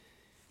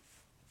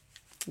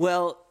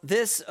Well,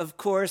 this, of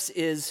course,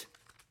 is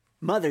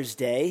Mother's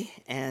Day,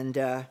 and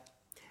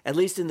at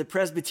least in the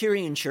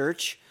Presbyterian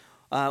Church,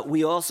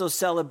 we also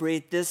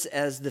celebrate this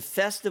as the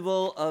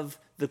festival of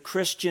the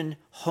Christian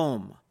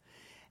home.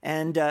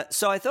 And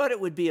so I thought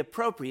it would be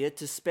appropriate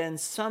to spend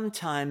some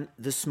time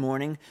this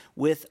morning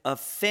with a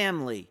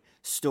family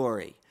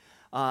story.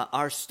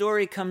 Our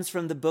story comes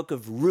from the book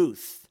of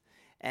Ruth.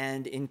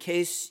 And in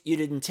case you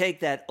didn't take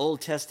that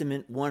Old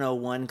Testament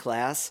 101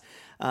 class,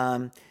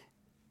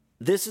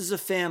 this is a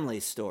family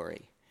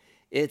story.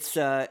 It's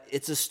a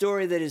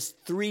story that is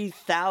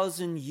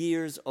 3,000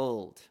 years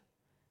old.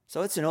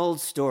 So it's an old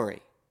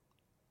story.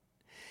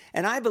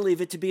 And I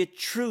believe it to be a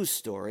true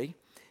story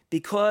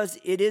because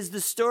it is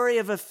the story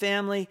of a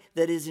family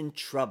that is in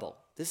trouble.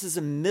 This is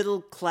a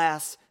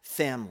middle-class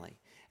family,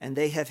 and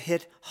they have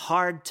hit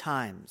hard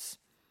times.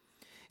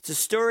 It's a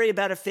story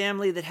about a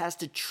family that has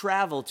to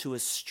travel to a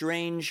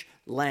strange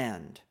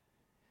land,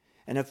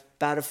 and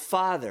about a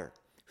father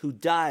who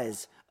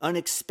dies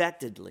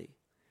unexpectedly,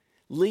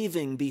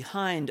 leaving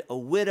behind a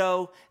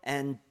widow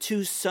and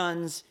two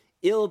sons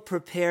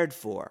ill-prepared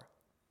for.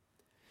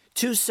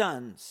 Two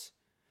sons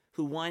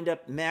who wind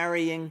up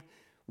marrying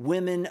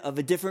women of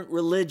a different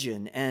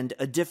religion and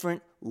a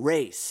different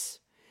race.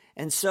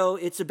 And so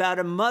it's about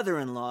a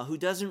mother-in-law who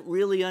doesn't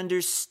really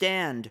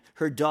understand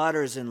her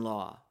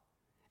daughters-in-law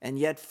and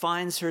yet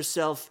finds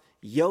herself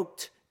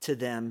yoked to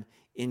them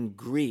in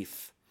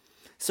grief.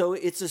 So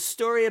it's a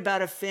story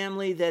about a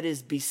family that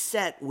is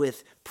beset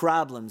with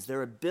problems.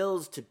 There are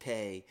bills to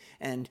pay,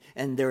 and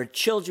there are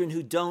children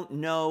who don't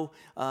know,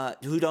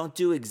 who don't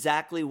do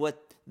exactly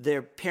what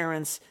their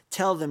parents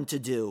tell them to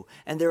do.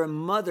 And there are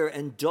mother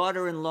and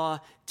daughter-in-law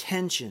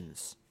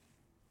tensions.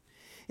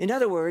 In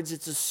other words,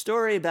 it's a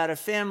story about a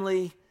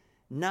family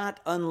not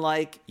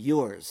unlike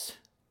yours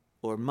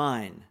or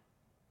mine.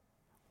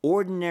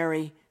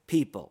 Ordinary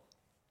people.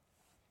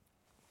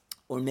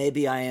 Or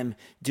maybe I am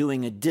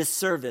doing a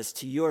disservice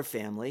to your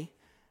family.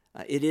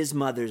 It is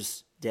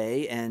Mother's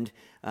Day, and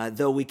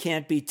though we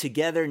can't be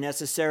together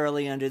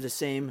necessarily under the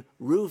same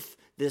roof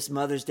this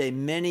Mother's Day,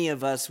 many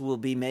of us will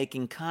be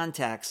making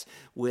contacts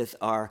with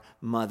our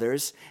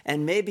mothers,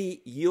 and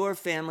maybe your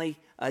family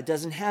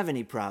doesn't have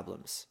any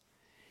problems,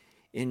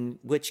 in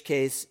which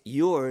case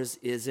yours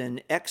is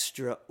an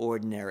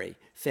extraordinary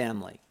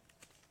family.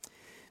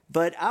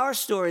 But our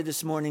story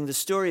this morning, the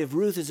story of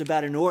Ruth, is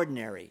about an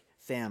ordinary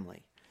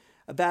family.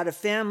 About a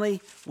family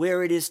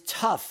where it is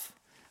tough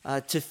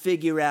to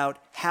figure out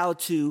how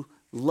to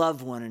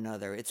love one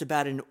another. It's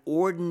about an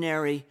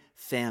ordinary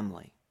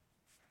family.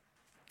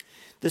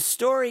 The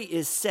story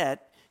is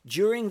set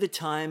during the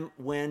time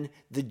when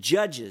the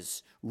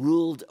judges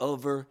ruled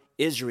over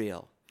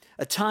Israel,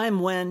 a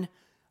time when,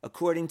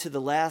 according to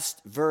the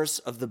last verse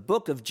of the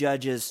book of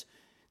Judges,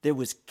 there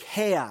was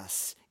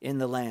chaos in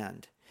the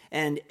land,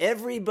 and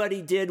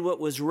everybody did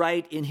what was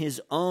right in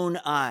his own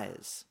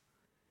eyes.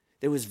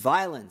 There was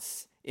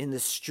violence in the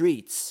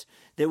streets.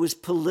 There was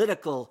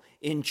political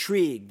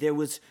intrigue. There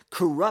was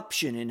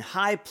corruption in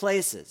high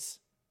places.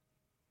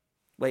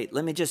 Wait,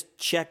 let me just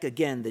check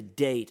again the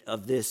date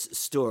of this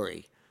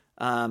story.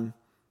 And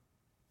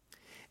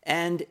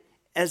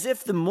as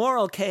if the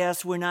moral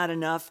chaos were not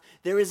enough,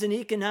 there is an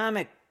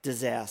economic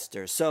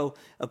disaster. So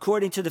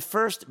according to the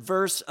first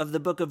verse of the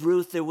book of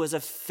Ruth, there was a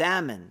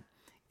famine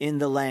in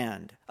the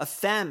land, a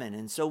famine.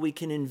 And so we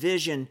can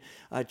envision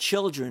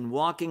children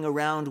walking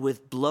around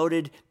with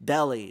bloated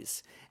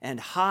bellies and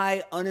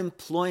high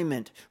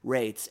unemployment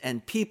rates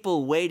and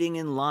people waiting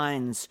in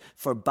lines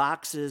for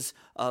boxes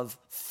of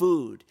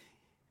food.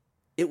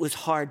 It was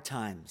hard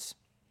times.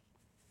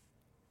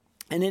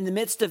 And in the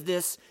midst of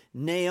this,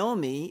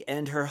 Naomi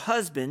and her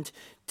husband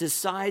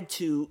decide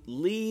to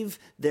leave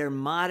their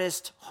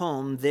modest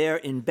home there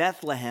in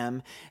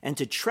Bethlehem and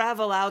to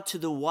travel out to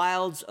the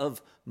wilds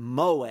of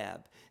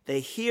Moab. They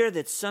hear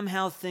that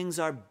somehow things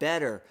are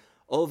better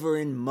over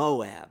in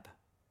Moab.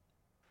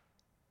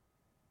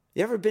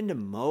 You ever been to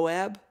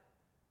Moab?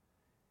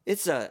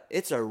 It's a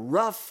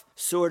rough,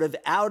 sort of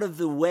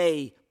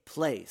out-of-the-way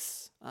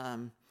place.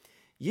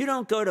 You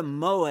don't go to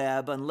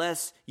Moab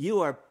unless you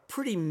are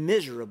pretty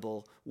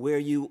miserable where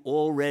you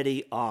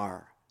already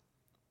are.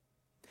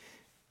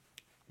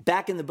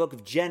 Back in the book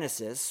of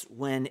Genesis,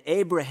 when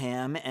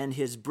Abraham and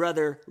his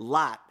brother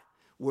Lot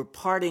were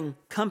parting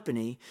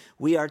company,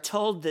 we are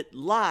told that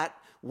Lot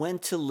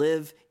went to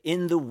live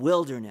in the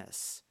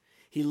wilderness.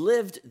 He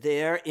lived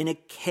there in a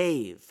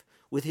cave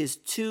with his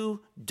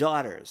two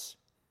daughters.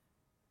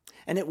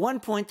 And at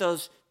one point,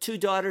 those two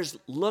daughters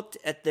looked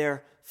at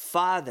their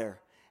father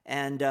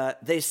and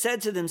they said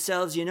to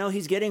themselves,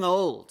 he's getting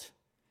old.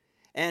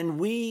 And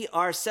we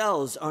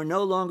ourselves are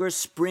no longer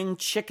spring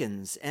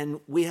chickens,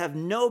 and we have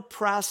no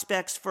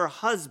prospects for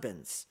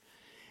husbands.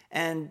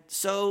 And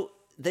so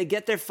they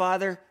get their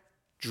father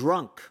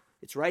drunk.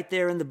 It's right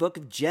there in the book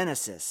of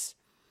Genesis.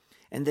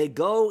 And they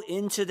go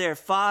into their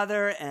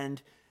father,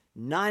 and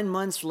 9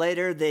 months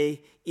later,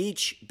 they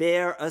each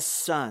bear a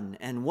son.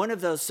 And one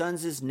of those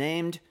sons is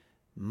named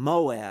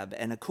Moab.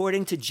 And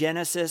according to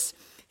Genesis,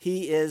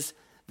 he is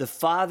the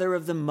father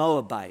of the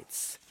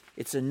Moabites.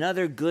 It's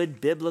another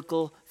good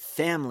biblical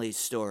family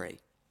story.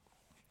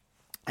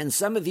 And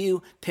some of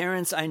you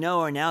parents I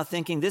know are now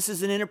thinking this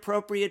is an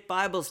inappropriate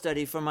Bible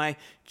study for my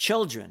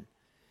children.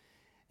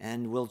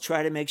 And we'll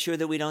try to make sure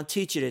that we don't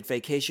teach it at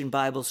Vacation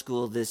Bible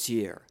School this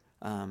year.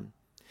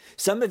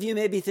 Some of you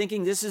may be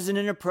thinking this is an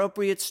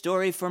inappropriate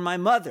story for my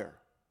mother.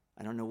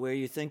 I don't know where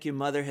you think your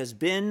mother has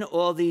been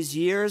all these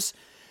years,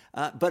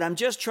 but I'm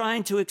just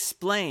trying to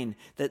explain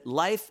that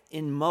life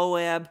in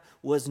Moab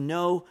was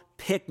no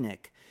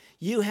picnic.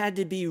 You had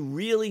to be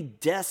really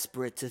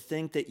desperate to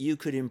think that you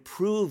could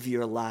improve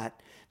your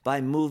lot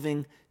by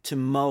moving to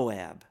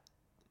Moab.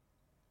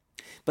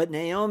 But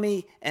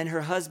Naomi and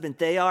her husband,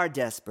 they are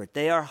desperate.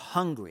 They are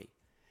hungry.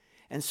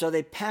 And so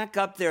they pack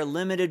up their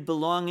limited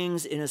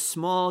belongings in a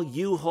small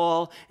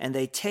U-Haul, and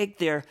they take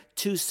their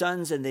 2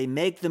 sons and they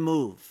make the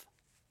move.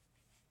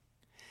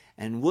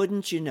 And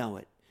wouldn't you know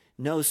it,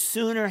 no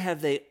sooner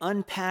have they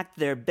unpacked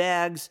their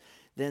bags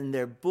than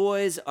their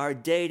boys are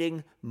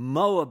dating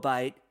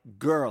Moabite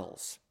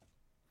girls.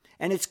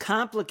 And it's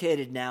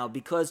complicated now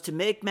because, to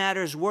make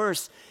matters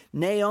worse,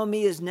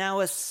 Naomi is now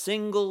a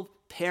single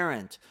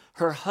parent.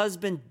 Her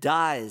husband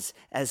dies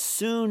as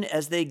soon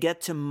as they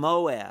get to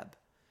Moab.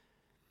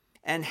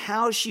 And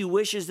how she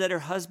wishes that her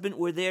husband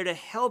were there to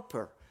help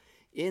her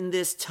in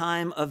this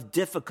time of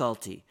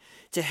difficulty,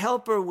 to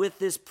help her with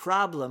this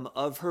problem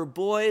of her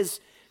boys'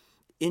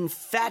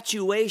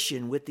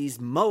 infatuation with these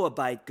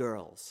Moabite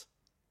girls.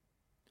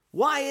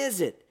 Why is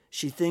it,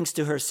 she thinks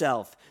to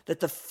herself, that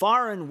the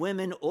foreign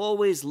women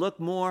always look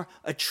more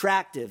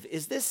attractive?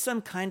 Is this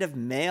some kind of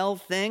male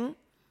thing?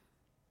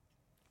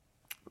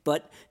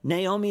 But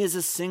Naomi is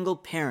a single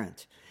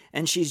parent,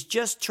 and she's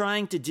just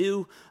trying to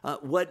do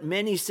what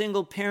many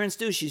single parents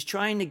do. She's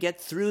trying to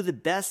get through the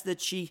best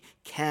that she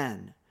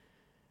can.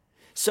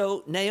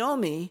 So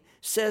Naomi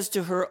says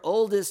to her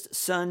oldest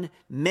son,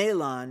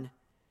 Mahlon,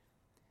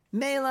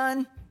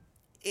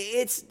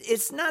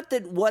 it's not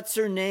that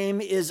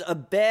what's-her-name is a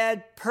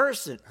bad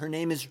person. Her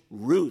name is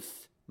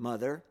Ruth,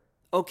 Mother.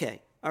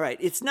 Okay, all right.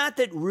 It's not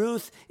that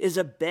Ruth is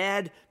a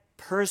bad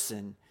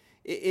person.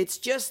 It's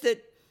just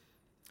that,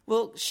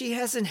 well, she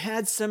hasn't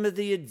had some of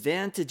the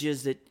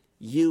advantages that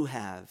you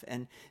have.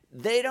 And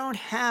they don't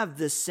have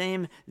the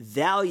same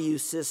value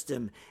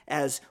system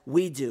as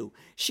we do.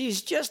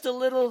 She's just a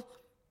little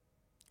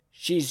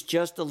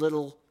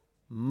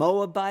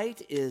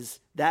Moabite. Is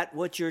that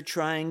what you're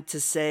trying to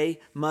say,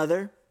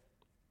 Mother?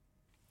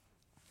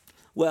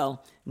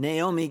 Well,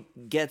 Naomi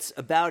gets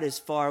about as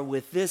far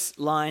with this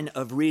line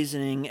of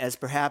reasoning as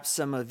perhaps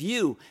some of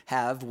you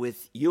have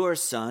with your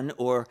son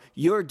or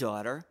your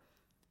daughter.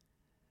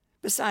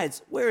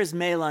 Besides, where is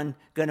Mahlon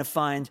going to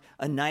find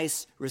a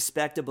nice,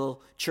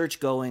 respectable,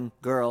 church-going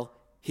girl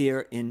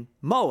here in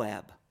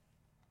Moab?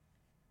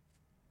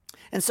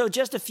 And so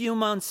just a few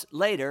months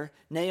later,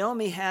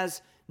 Naomi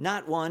has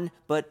not 1,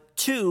 but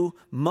 2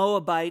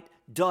 Moabite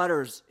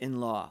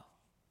daughters-in-law.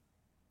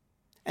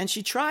 And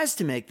she tries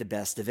to make the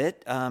best of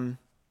it.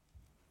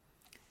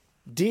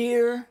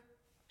 Dear,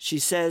 she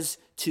says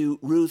to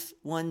Ruth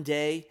one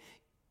day,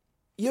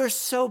 you're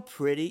so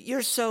pretty.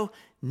 You're so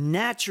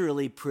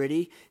naturally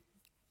pretty.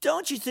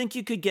 Don't you think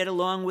you could get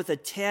along with a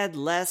tad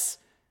less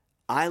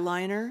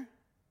eyeliner?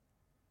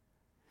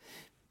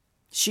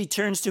 She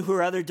turns to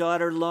her other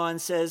daughter-in-law and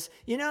says,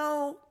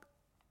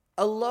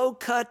 a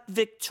low-cut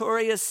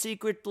Victoria's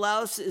Secret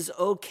blouse is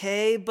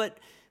okay, but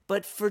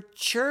for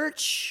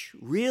church,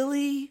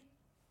 really?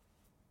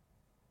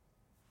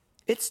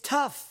 It's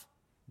tough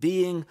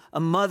being a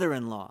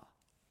mother-in-law.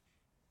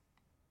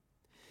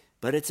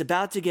 But it's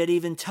about to get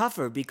even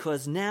tougher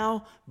because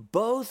now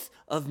both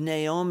of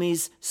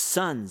Naomi's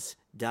sons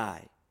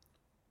die.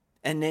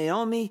 And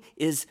Naomi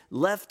is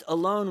left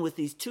alone with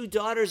these 2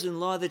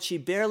 daughters-in-law that she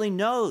barely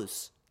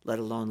knows, let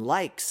alone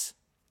likes.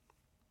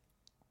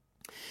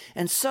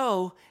 And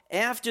so,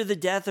 after the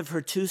death of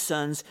her 2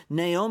 sons,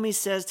 Naomi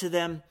says to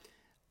them,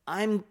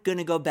 I'm going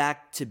to go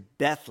back to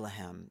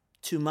Bethlehem,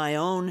 to my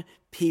own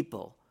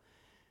people.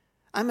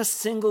 I'm a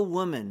single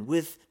woman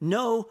with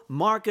no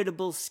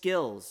marketable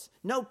skills,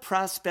 no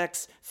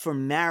prospects for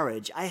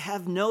marriage. I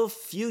have no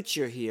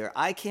future here.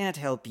 I can't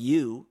help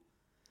you.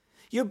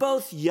 You're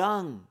both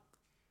young.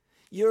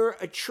 You're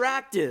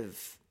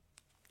attractive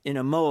in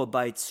a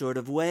Moabite sort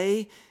of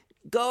way.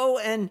 Go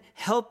and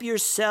help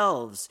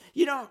yourselves.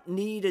 You don't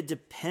need a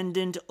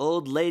dependent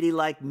old lady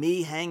like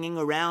me hanging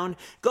around.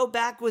 Go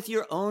back with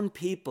your own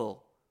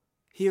people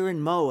here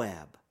in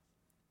Moab.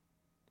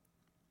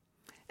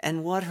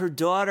 And what her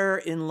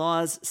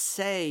daughter-in-laws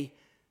say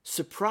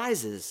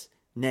surprises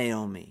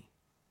Naomi.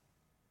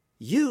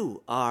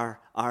 You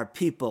are our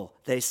people,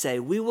 they say.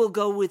 We will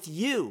go with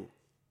you.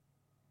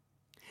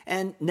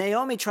 And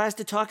Naomi tries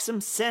to talk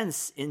some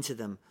sense into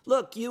them.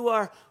 Look, you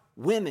are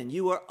women.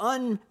 You are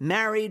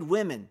unmarried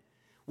women.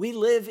 We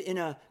live in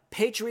a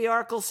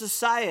patriarchal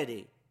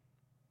society.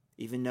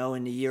 Even though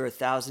in the year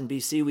 1000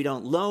 BC we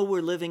don't know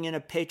we're living in a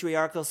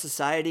patriarchal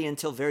society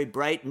until very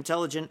bright,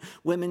 intelligent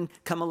women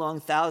come along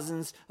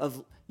thousands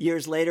of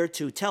years later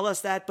to tell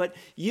us that. But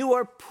you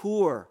are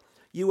poor.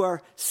 You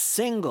are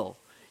single.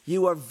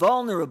 You are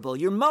vulnerable.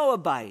 You're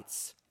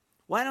Moabites.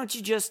 Why don't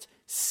you just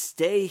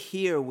stay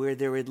here where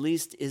there at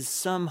least is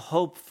some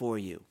hope for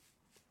you?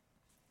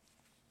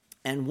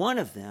 And one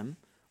of them,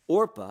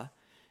 Orpah,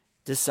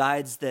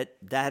 decides that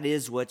that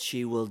is what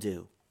she will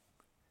do.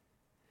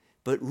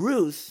 But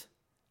Ruth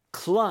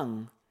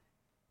clung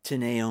to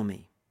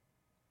Naomi.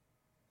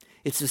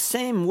 It's the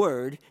same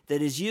word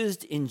that is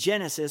used in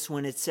Genesis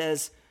when it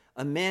says,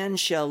 a man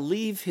shall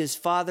leave his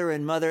father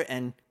and mother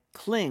and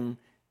cling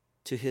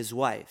to his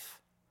wife.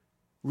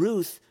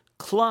 Ruth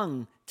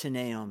clung to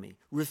Naomi,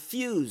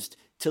 refused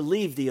to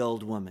leave the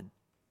old woman.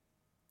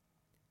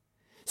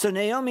 So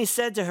Naomi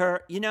said to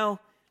her,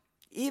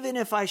 even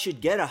if I should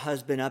get a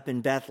husband up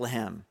in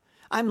Bethlehem,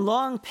 I'm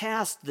long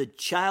past the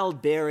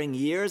childbearing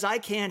years. I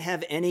can't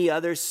have any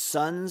other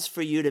sons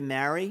for you to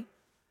marry.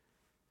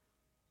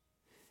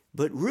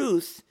 But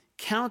Ruth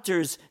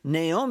counters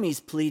Naomi's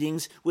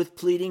pleadings with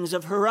pleadings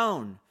of her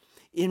own.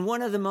 In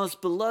one of the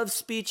most beloved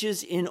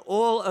speeches in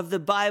all of the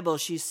Bible,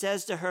 she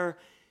says to her,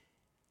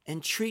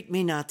 entreat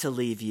me not to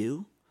leave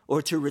you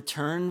or to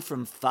return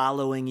from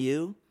following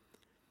you.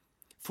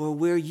 For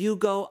where you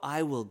go,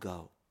 I will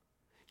go.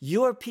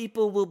 Your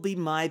people will be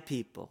my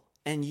people,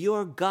 and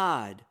your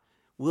God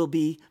will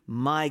be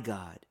my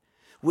God.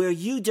 Where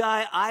you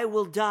die, I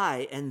will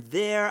die, and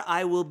there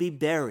I will be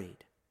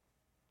buried.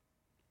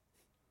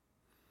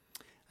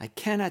 I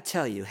cannot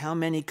tell you how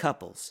many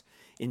couples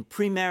in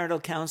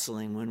premarital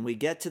counseling, when we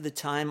get to the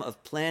time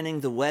of planning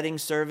the wedding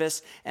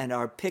service and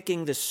are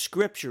picking the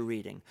scripture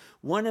reading,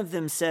 one of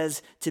them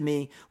says to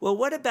me, well,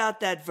 what about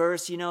that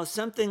verse,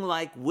 something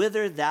like,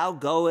 whither thou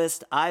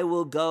goest, I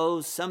will go,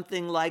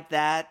 something like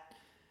that.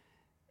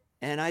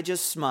 And I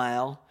just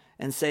smile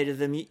and say to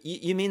them,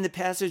 you mean the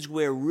passage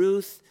where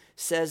Ruth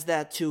says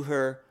that to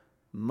her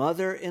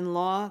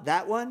mother-in-law,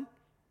 that one?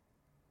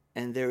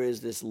 And there is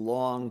this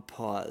long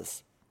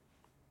pause.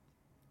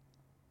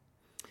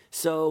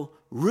 So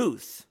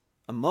Ruth,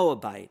 a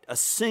Moabite, a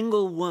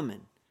single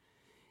woman,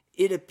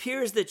 it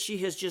appears that she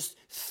has just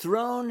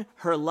thrown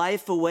her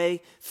life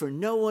away for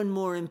no one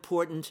more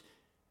important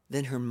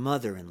than her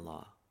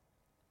mother-in-law.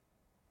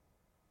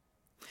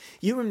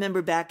 You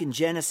remember back in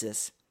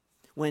Genesis,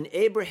 when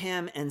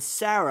Abraham and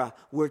Sarah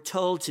were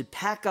told to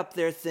pack up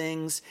their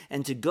things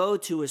and to go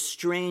to a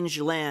strange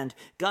land,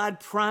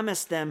 God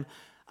promised them,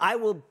 I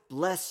will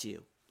bless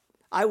you.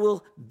 I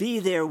will be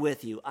there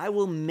with you. I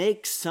will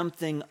make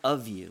something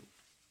of you.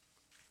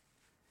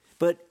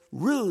 But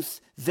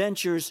Ruth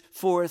ventures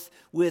forth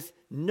with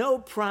no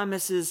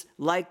promises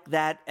like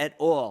that at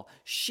all.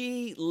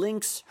 She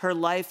links her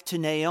life to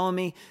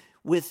Naomi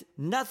with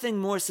nothing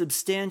more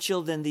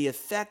substantial than the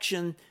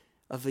affection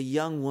of a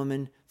young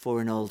woman for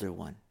an older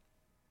one.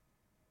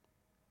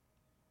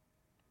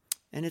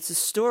 And it's a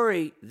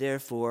story,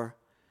 therefore,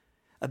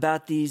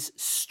 about these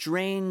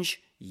strange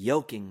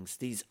yokings,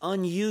 these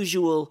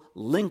unusual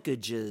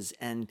linkages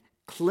and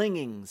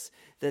clingings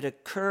that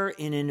occur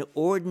in an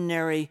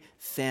ordinary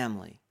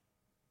family.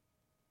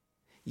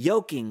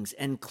 Yokings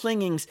and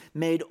clingings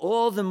made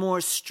all the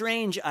more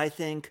strange, I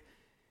think,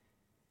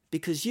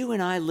 because you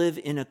and I live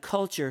in a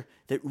culture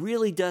that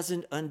really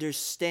doesn't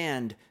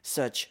understand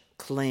such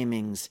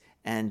claimings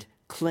and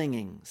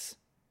clingings.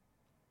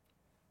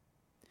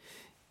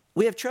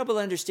 We have trouble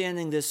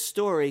understanding this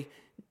story,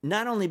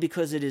 not only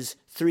because it is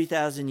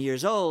 3,000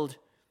 years old,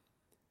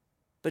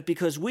 but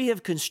because we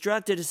have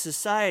constructed a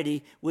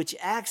society which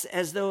acts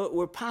as though it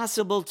were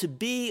possible to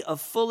be a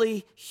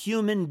fully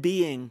human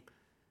being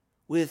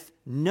with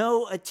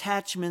no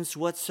attachments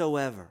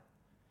whatsoever,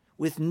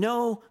 with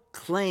no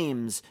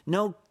claims,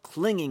 no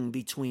clinging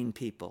between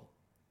people.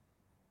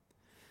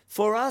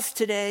 For us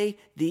today,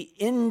 the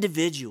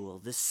individual,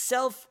 the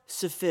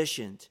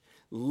self-sufficient,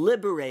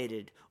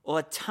 liberated,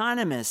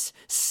 autonomous,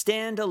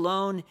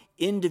 stand-alone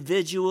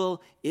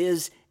individual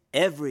is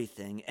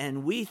everything.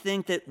 And we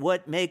think that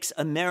what makes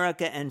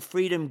America and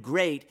freedom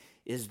great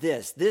is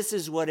this. This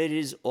is what it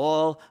is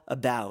all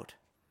about.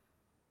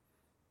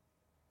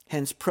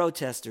 Hence,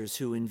 protesters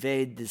who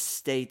invade the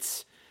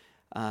state's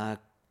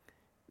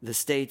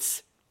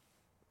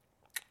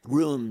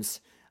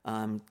rooms,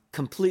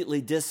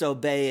 completely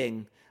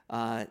disobeying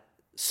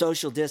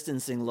social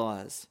distancing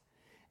laws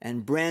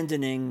and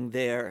brandoning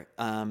their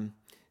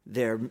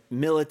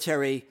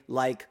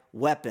military-like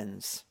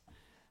weapons,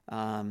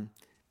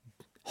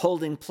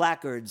 holding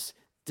placards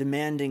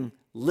demanding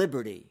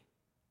liberty,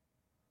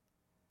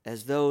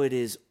 as though it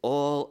is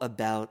all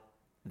about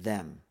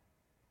them.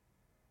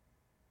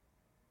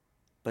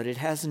 But it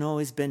hasn't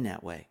always been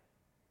that way.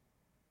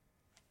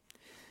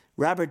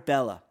 Robert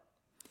Bellah,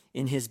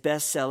 in his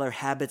bestseller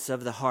Habits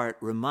of the Heart,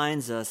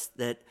 reminds us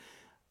that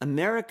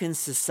American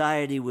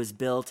society was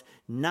built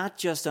not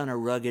just on a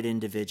rugged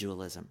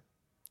individualism,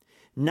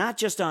 not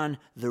just on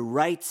the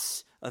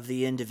rights of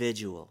the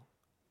individual,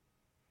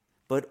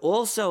 but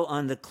also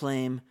on the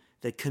claim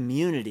that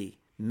community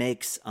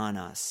makes on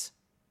us.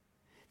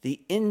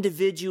 The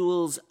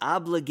individual's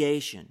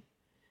obligation,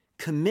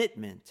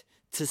 commitment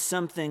to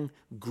something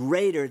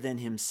greater than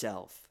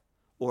himself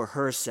or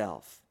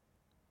herself.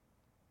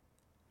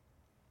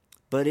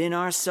 But in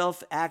our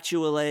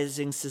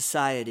self-actualizing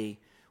society,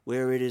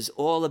 where it is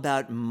all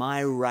about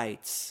my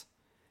rights,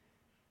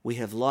 we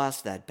have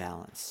lost that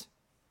balance.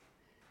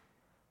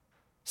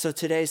 So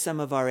today, some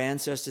of our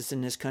ancestors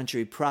in this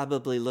country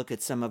probably look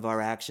at some of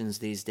our actions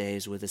these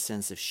days with a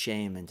sense of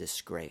shame and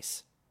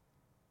disgrace.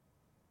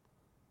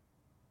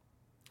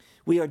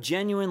 We are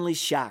genuinely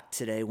shocked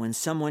today when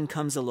someone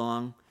comes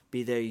along,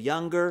 be they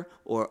younger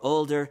or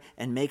older,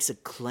 and makes a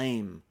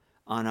claim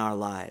on our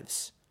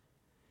lives.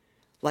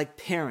 Like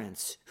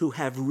parents who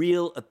have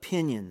real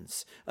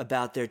opinions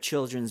about their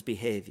children's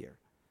behavior.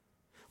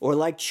 Or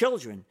like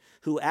children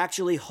who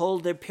actually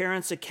hold their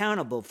parents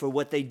accountable for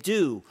what they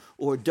do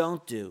or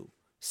don't do,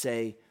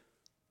 say,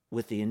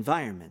 with the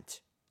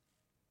environment.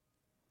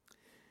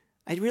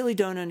 I really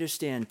don't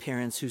understand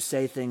parents who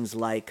say things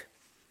like,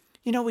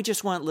 we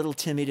just want little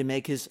Timmy to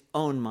make his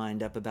own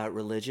mind up about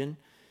religion,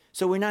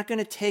 so we're not going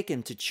to take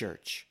him to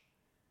church.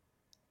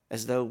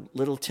 As though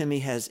little Timmy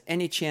has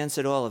any chance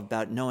at all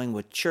about knowing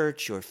what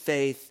church or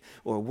faith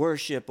or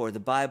worship or the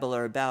Bible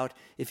are about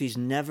if he's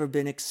never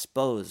been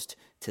exposed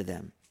to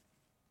them.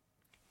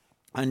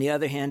 On the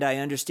other hand, I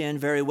understand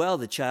very well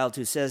the child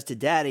who says to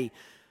Daddy,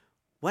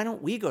 "Why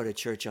don't we go to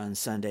church on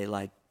Sunday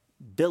like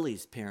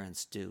Billy's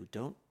parents do?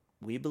 Don't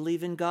we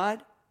believe in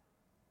God?"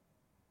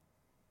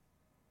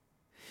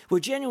 We're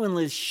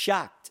genuinely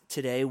shocked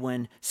today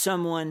when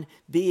someone,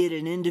 be it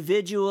an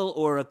individual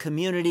or a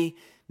community,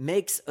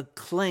 makes a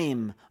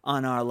claim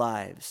on our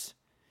lives.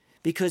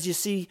 Because you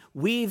see,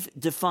 we've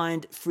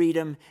defined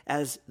freedom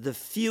as the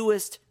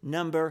fewest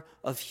number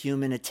of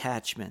human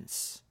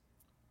attachments.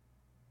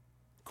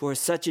 Of course,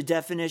 such a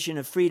definition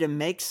of freedom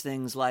makes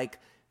things like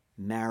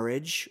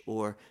marriage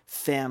or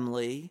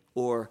family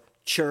or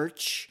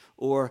church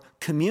or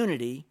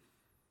community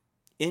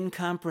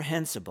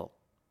incomprehensible.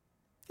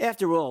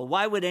 After all,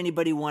 why would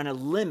anybody want to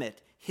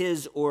limit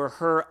his or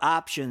her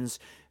options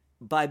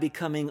by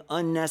becoming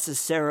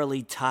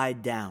unnecessarily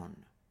tied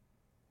down?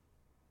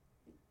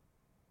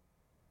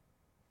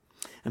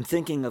 I'm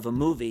thinking of a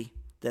movie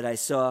that I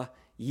saw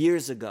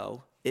years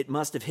ago. It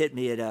must have hit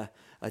me at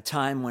a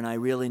time when I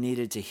really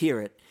needed to hear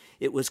it.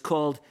 It was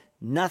called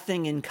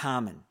Nothing in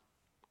Common.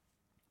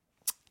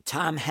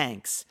 Tom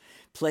Hanks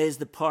plays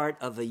the part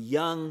of a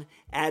young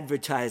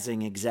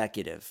advertising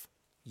executive.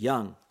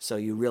 Young, so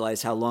you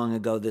realize how long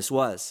ago this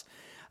was.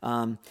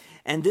 And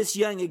this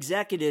young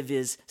executive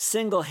is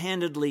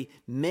single-handedly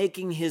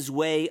making his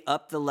way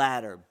up the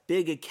ladder.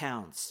 Big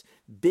accounts,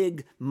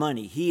 big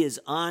money. He is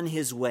on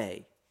his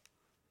way.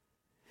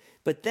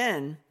 But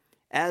then,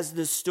 as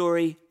the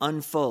story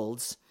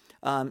unfolds,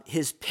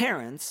 his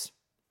parents,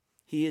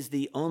 he is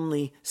the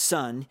only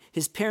son,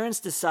 his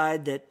parents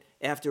decide that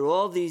after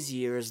all these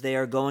years, they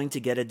are going to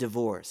get a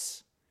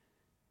divorce.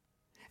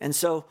 And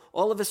so,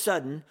 all of a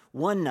sudden,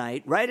 one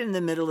night, right in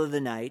the middle of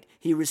the night,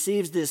 he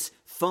receives this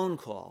phone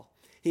call.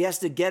 He has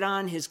to get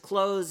on his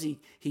clothes.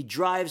 He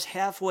drives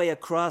halfway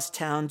across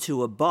town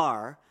to a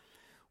bar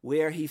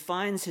where he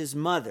finds his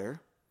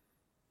mother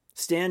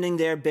standing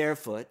there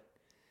barefoot,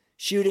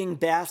 shooting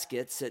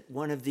baskets at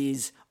one of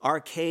these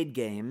arcade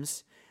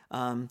games,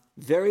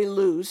 very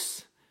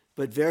loose,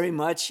 but very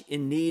much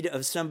in need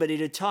of somebody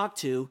to talk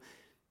to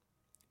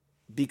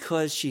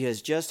because she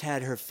has just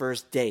had her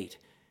first date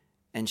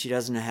and she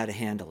doesn't know how to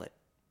handle it.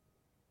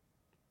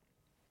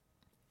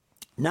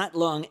 Not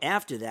long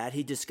after that,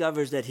 he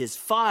discovers that his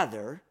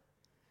father,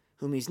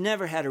 whom he's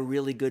never had a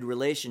really good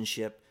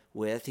relationship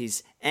with,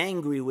 he's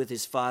angry with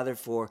his father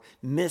for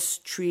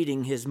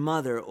mistreating his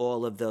mother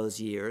all of those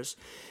years,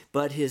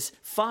 but his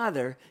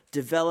father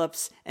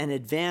develops an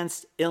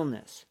advanced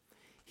illness.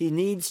 He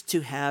needs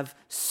to have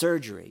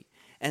surgery.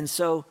 And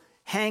so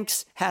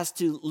Hanks has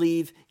to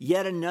leave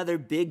yet another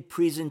big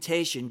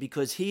presentation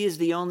because he is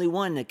the only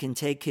one that can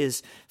take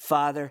his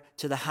father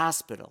to the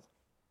hospital.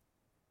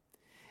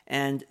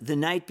 And the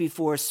night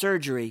before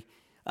surgery,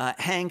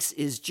 Hanks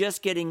is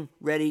just getting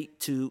ready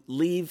to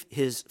leave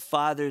his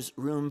father's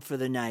room for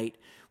the night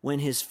when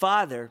his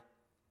father,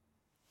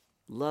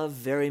 love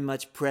very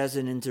much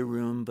present in the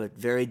room but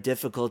very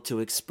difficult to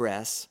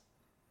express,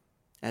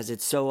 as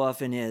it so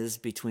often is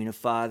between a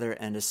father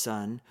and a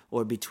son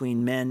or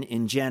between men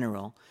in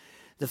general,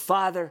 the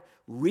father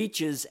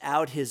reaches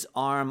out his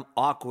arm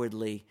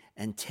awkwardly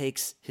and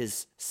takes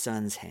his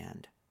son's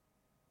hand.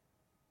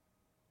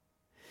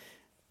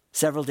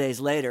 Several days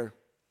later,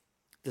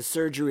 the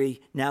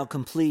surgery now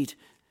complete,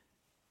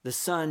 the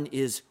son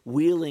is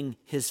wheeling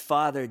his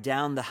father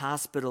down the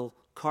hospital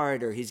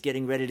corridor. He's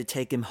getting ready to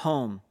take him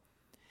home.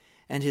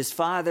 And his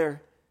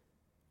father,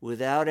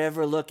 without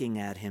ever looking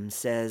at him,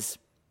 says,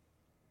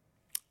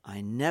 "I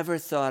never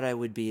thought I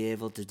would be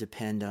able to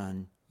depend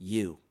on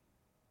you."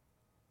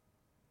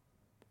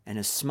 And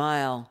a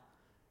smile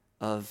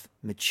of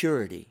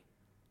maturity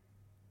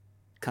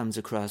comes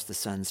across the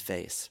son's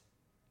face.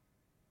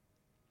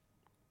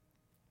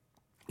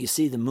 You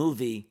see, the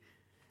movie,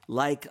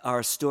 like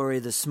our story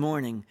this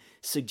morning,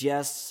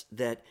 suggests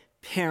that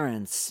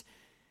parents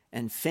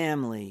and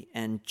family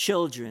and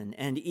children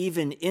and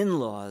even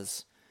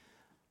in-laws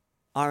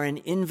are an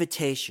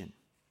invitation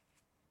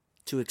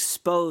to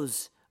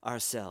expose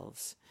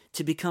ourselves,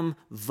 to become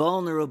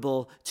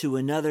vulnerable to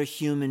another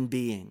human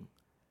being,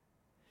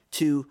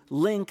 to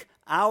link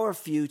our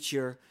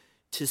future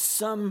to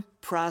some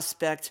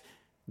prospect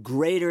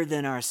greater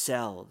than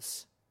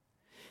ourselves.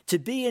 To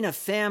be in a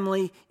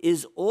family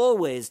is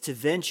always to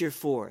venture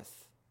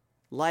forth,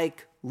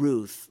 like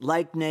Ruth,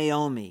 like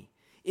Naomi,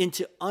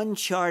 into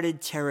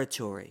uncharted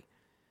territory,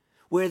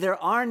 where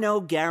there are no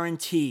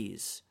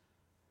guarantees,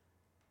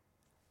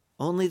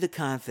 only the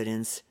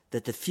confidence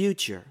that the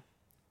future,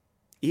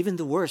 even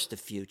the worst of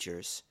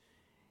futures,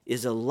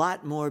 is a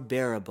lot more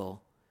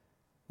bearable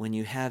when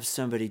you have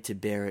somebody to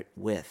bear it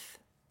with.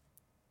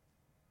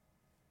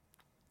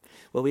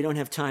 Well, we don't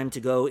have time to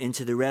go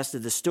into the rest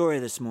of the story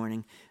this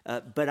morning,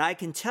 but I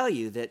can tell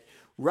you that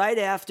right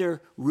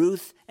after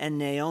Ruth and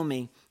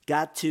Naomi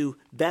got to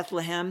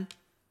Bethlehem,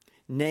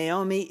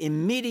 Naomi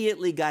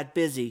immediately got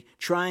busy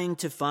trying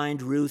to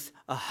find Ruth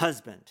a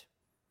husband.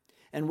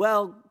 And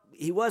well,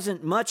 he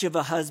wasn't much of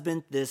a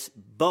husband, this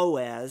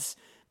Boaz,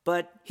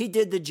 but he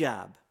did the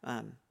job.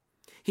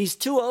 He's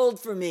too old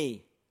for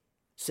me,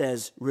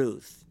 says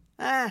Ruth.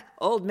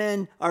 Old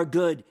men are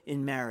good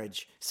in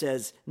marriage,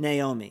 says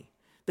Naomi.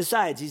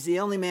 Besides, he's the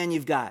only man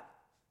you've got.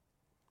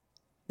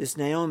 This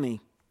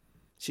Naomi,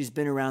 she's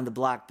been around the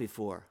block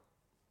before.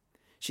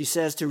 She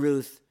says to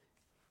Ruth,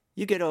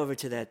 you get over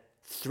to that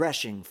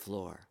threshing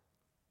floor.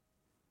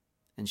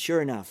 And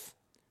sure enough,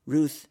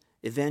 Ruth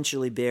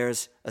eventually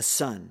bears a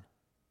son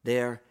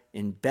there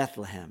in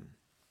Bethlehem.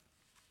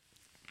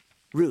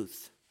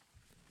 Ruth,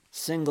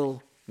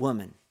 single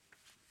woman,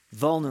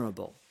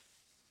 vulnerable,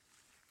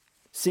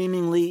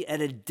 seemingly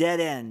at a dead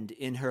end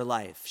in her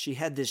life. She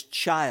had this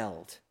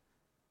child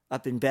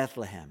up in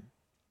Bethlehem.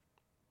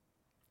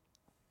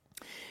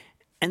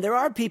 And there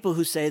are people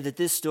who say that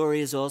this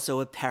story is also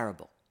a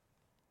parable,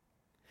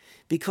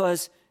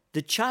 because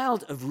the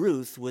child of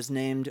Ruth was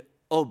named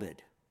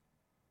Obed.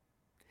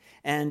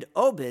 And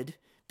Obed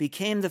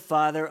became the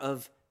father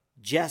of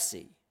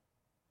Jesse.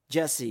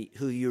 Jesse,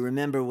 who you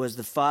remember was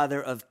the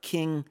father of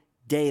King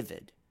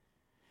David.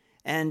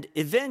 And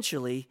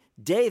eventually,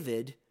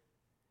 David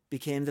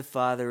became the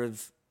father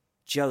of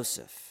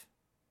Joseph.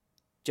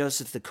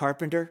 Joseph the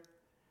carpenter.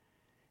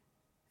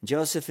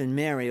 Joseph and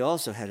Mary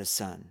also had a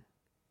son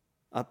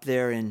up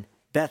there in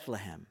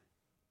Bethlehem.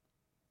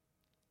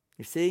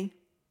 You see?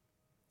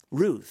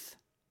 Ruth,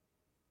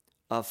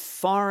 a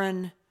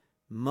foreign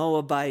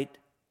Moabite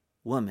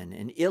woman,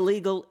 an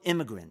illegal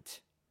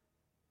immigrant,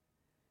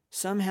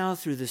 somehow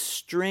through the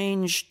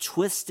strange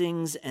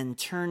twistings and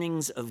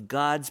turnings of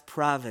God's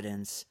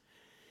providence,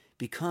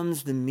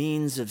 becomes the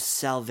means of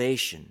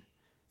salvation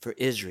for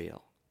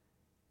Israel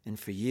and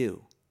for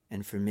you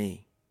and for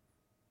me.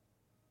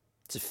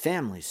 It's a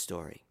family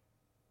story,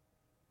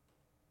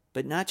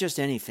 but not just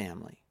any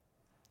family.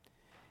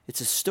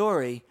 It's a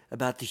story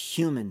about the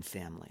human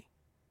family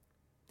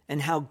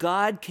and how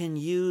God can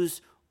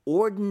use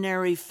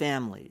ordinary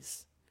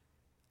families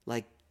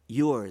like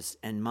yours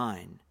and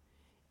mine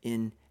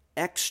in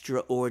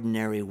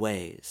extraordinary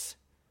ways,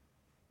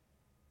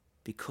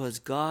 because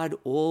God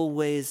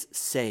always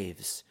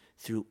saves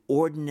through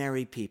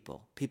ordinary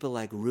people, people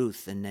like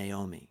Ruth and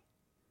Naomi,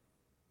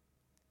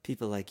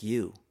 people like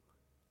you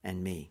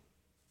and me.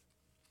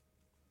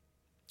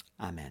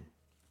 Amen.